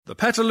The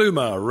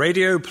Petaluma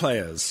Radio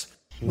Players.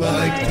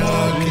 Like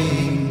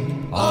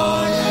talking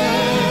on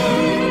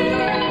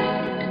air.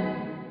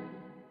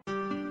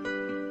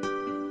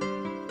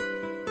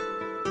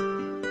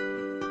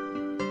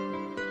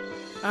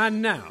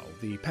 And now,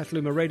 the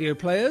Petaluma Radio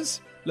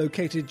Players,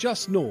 located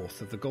just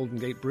north of the Golden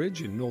Gate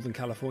Bridge in Northern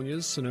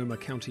California's Sonoma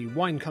County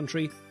wine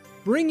country,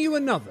 bring you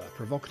another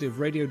provocative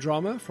radio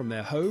drama from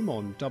their home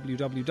on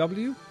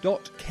www.kpca.fm.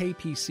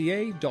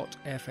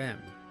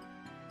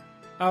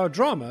 Our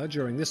drama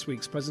during this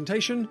week's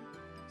presentation,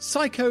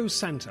 Psycho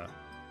Santa,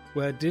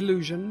 where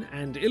delusion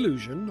and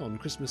illusion on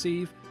Christmas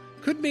Eve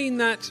could mean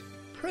that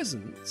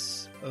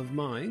presence of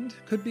mind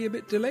could be a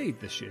bit delayed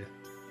this year.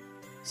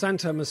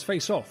 Santa must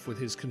face off with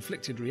his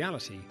conflicted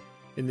reality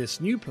in this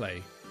new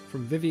play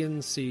from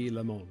Vivian C.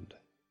 Lermond.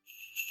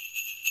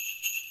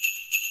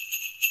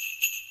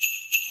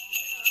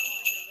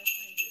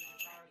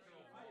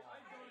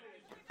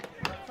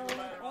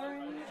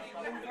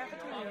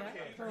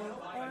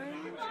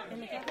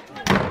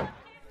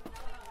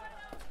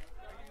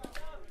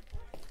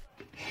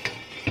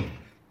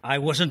 I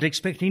wasn't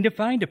expecting to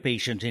find a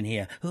patient in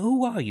here.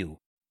 Who are you?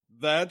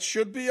 That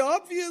should be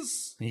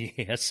obvious.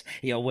 Yes,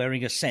 you're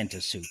wearing a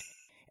Santa suit.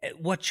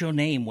 What's your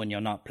name when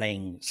you're not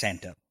playing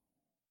Santa?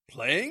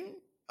 Playing?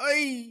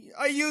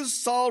 I use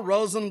Saul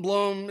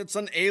Rosenblum. It's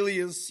an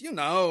alias, you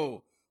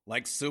know,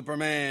 like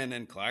Superman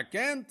and Clark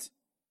Kent.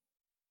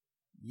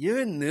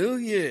 You're new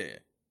here.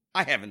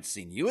 I haven't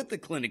seen you at the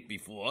clinic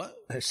before.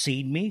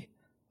 Seen me?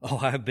 Oh,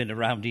 I've been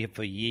around here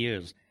for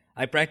years.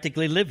 I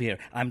practically live here.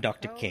 I'm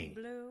Dr. K.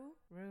 Code blue,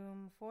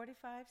 room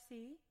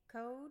 45C,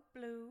 code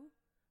blue,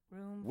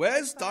 room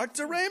Where's 45C.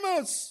 Dr.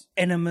 Ramos?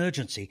 An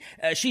emergency.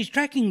 She's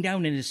tracking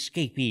down an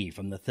escapee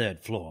from the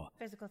third floor.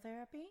 Physical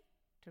therapy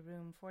to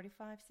room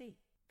 45C.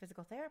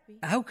 Physical therapy.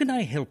 How can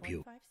I help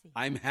you? 45C.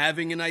 I'm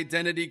having an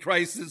identity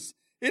crisis.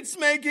 It's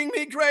making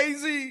me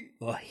crazy.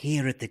 Well,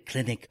 here at the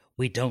clinic,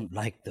 we don't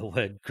like the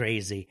word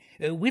crazy.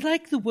 We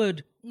like the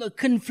word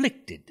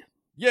conflicted.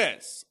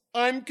 Yes,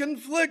 I'm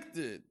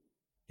conflicted.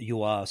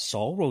 You are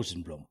Saul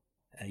Rosenblum.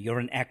 You're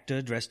an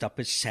actor dressed up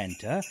as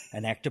Santa,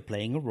 an actor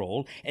playing a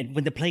role, and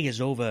when the play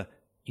is over,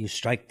 you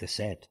strike the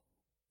set.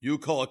 You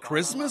call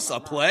Christmas a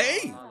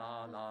play?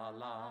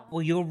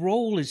 Well, your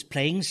role is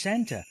playing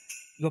Santa.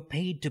 You're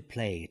paid to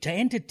play, to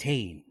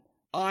entertain.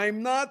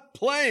 I'm not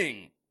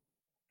playing.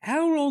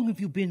 How long have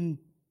you been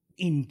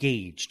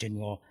engaged in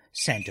your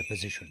Santa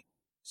position?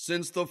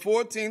 Since the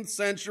 14th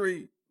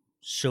century.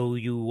 So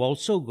you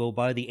also go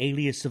by the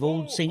alias of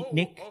Old Saint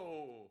Nick?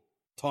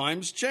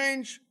 Times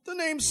change. The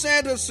name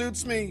Santa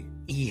suits me.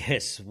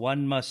 Yes,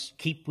 one must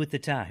keep with the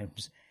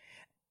times.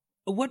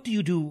 What do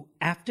you do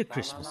after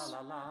Christmas?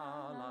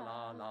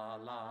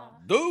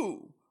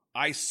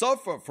 I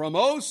suffer from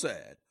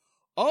OSAD,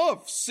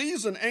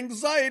 off-season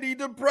anxiety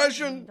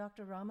depression.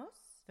 Dr. Ramos,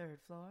 third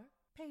floor.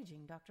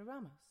 Paging Dr.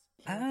 Ramos.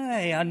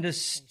 I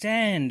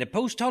understand.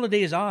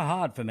 Post-holidays are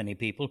hard for many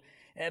people,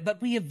 but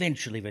we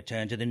eventually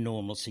return to the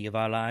normalcy of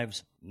our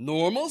lives.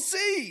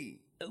 Normalcy?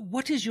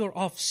 What is your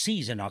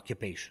off-season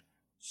occupation?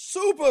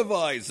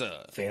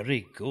 Supervisor.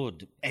 Very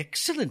good.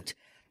 Excellent.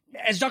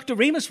 As Dr.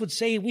 Ramos would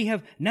say, we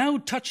have now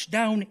touched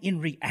down in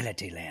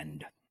reality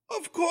land.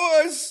 Of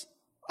course.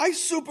 I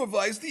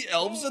supervise the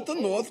elves at the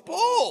North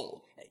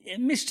Pole.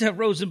 Mr.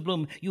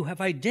 Rosenblum, you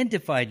have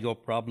identified your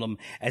problem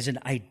as an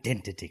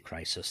identity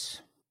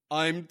crisis.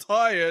 I'm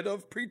tired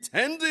of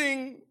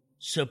pretending.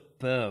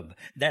 Superb.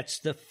 That's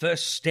the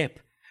first step.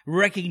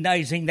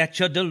 Recognizing that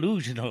you're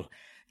delusional.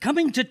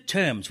 Coming to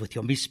terms with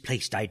your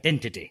misplaced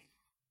identity.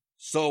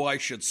 So I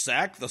should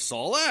sack the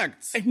Saul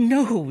Act?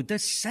 No, the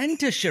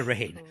Santa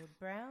charade. Code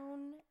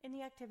brown in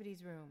the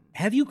activities room.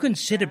 Have you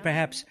considered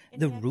perhaps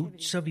the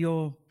roots of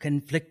your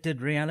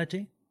conflicted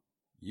reality?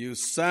 You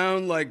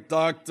sound like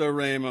Dr.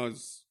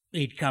 Ramos.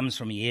 It comes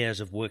from years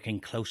of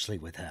working closely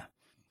with her.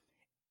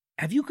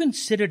 Have you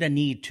considered a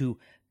need to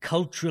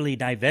culturally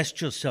divest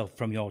yourself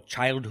from your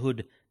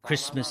childhood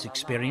Christmas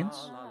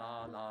experience?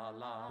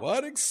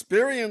 What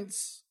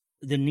experience?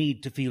 The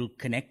need to feel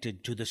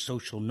connected to the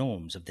social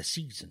norms of the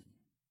season.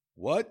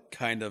 What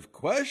kind of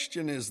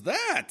question is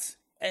that?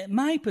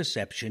 My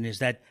perception is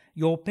that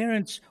your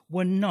parents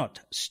were not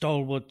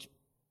stalwart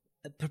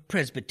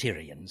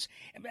Presbyterians.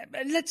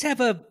 Let's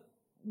have a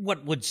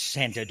what would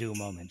Santa do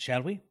moment,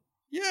 shall we?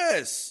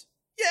 Yes.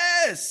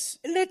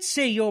 Let's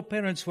say your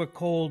parents were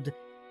called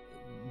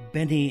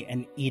Benny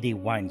and Edie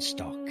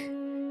Weinstock,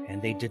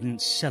 and they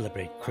didn't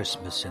celebrate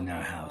Christmas in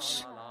their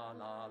house.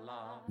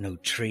 No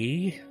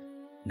tree,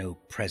 no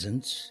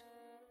presents,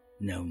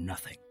 no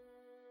nothing.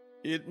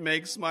 It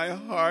makes my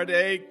heart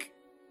ache.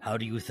 How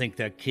do you think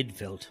their kid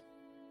felt?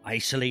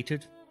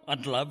 Isolated?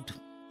 Unloved?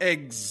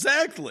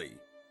 Exactly.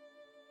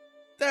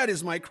 That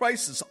is my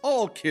crisis.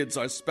 All kids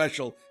are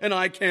special, and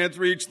I can't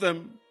reach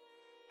them.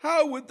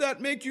 How would that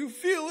make you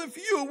feel if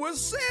you were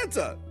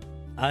Santa?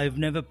 I've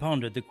never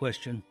pondered the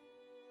question.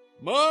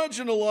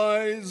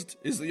 Marginalized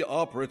is the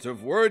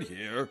operative word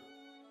here.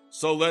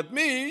 So let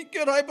me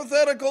get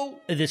hypothetical.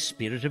 The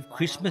spirit of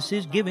Christmas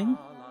is giving.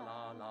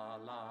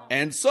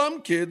 And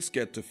some kids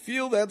get to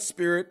feel that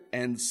spirit,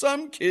 and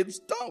some kids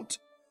don't.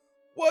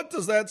 What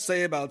does that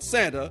say about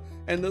Santa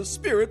and the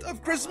spirit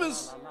of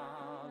Christmas?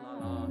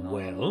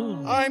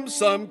 Well, I'm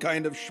some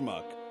kind of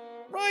schmuck,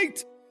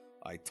 right?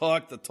 I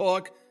talk the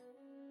talk,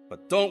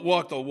 but don't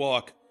walk the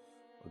walk.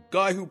 A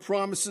guy who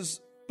promises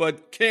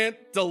but can't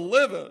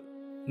deliver.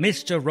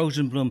 Mr.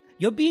 Rosenblum,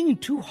 you're being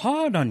too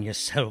hard on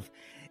yourself.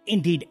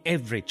 Indeed,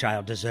 every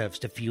child deserves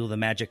to feel the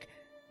magic.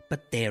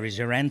 But there is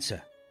your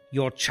answer.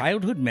 Your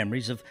childhood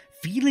memories of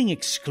feeling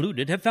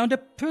excluded have found a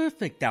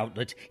perfect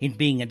outlet in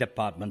being a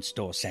department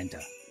store Santa.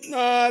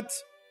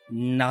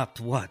 Not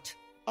what?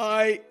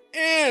 I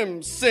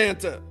am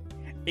Santa.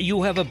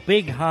 You have a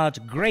big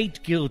heart,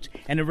 great guilt,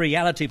 and a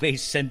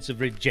reality-based sense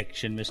of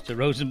rejection, Mr.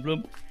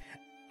 Rosenblum.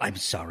 I'm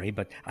sorry,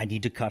 but I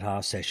need to cut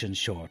our session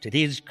short. It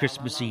is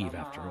Christmas Eve,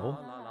 after all.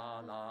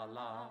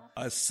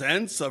 A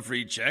sense of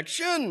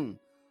rejection?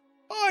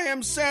 I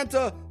am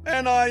Santa,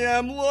 and I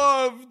am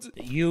loved.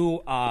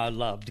 You are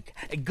loved.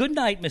 Good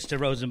night, Mr.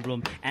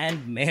 Rosenblum,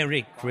 and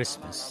Merry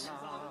Christmas.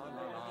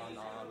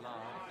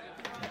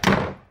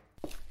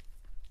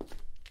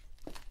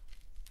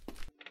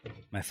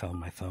 My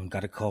phone.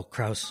 Gotta call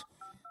Kraus.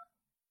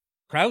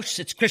 Kraus,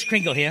 it's Kris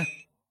Kringle here.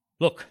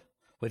 Look,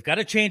 we've got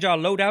to change our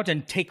loadout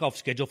and takeoff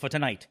schedule for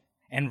tonight,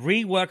 and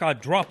rework our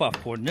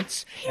drop-off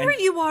coordinates. Here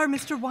you are,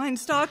 Mr.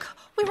 Weinstock.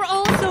 We were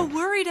all so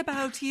worried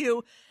about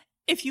you.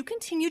 If you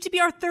continue to be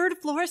our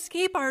third-floor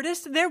escape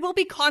artist, there will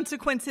be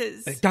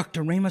consequences.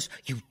 Dr. Ramos,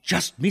 you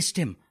just missed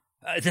him.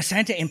 The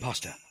Santa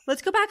imposter.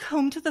 Let's go back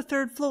home to the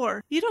third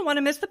floor. You don't want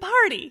to miss the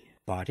party.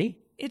 Party?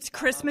 It's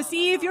Christmas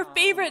Eve, your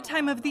favorite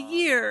time of the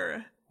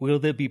year. Will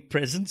there be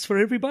presents for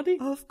everybody?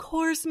 Of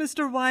course,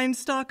 Mr.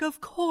 Weinstock, of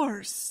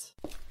course.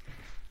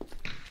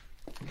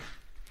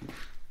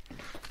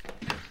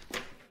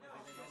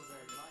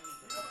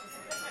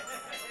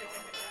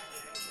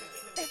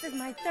 This is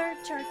my third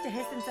chart to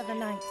Hissens of the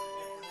night.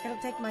 It'll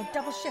take my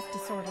double shift to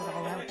sort it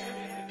all out.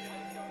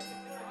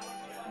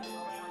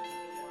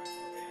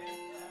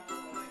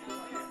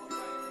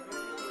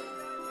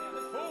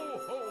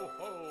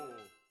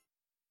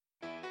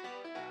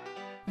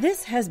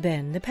 This has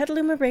been the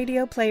Petaluma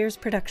Radio Players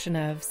production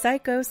of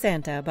Psycho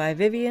Santa by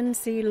Vivian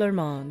C.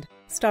 Lermond,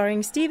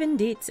 starring Stephen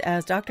Dietz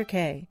as Dr.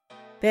 K,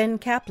 Ben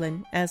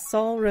Kaplan as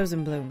Saul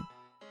Rosenblum,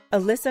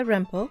 Alyssa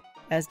Rempel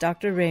as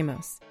Dr.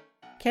 Ramos,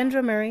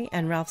 Kendra Murray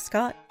and Ralph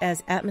Scott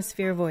as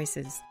Atmosphere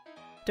Voices.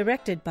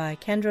 Directed by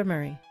Kendra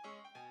Murray.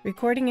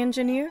 Recording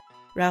engineer,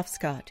 Ralph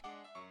Scott.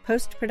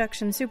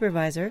 Post-production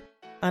supervisor,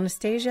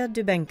 Anastasia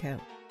Dubenko.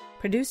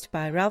 Produced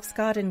by Ralph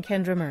Scott and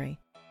Kendra Murray.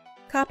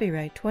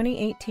 Copyright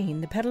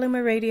 2018, the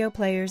Petaluma Radio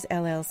Players,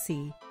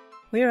 LLC.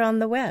 We're on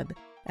the web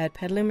at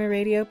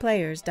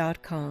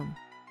petalumaradioplayers.com.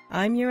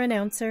 I'm your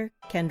announcer,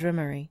 Kendra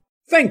Murray.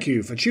 Thank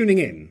you for tuning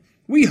in.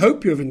 We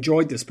hope you have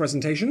enjoyed this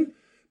presentation.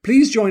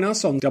 Please join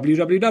us on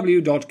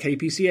www.kpca.fm.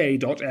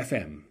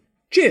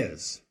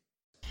 Cheers!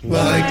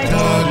 Like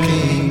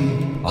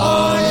talking,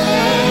 I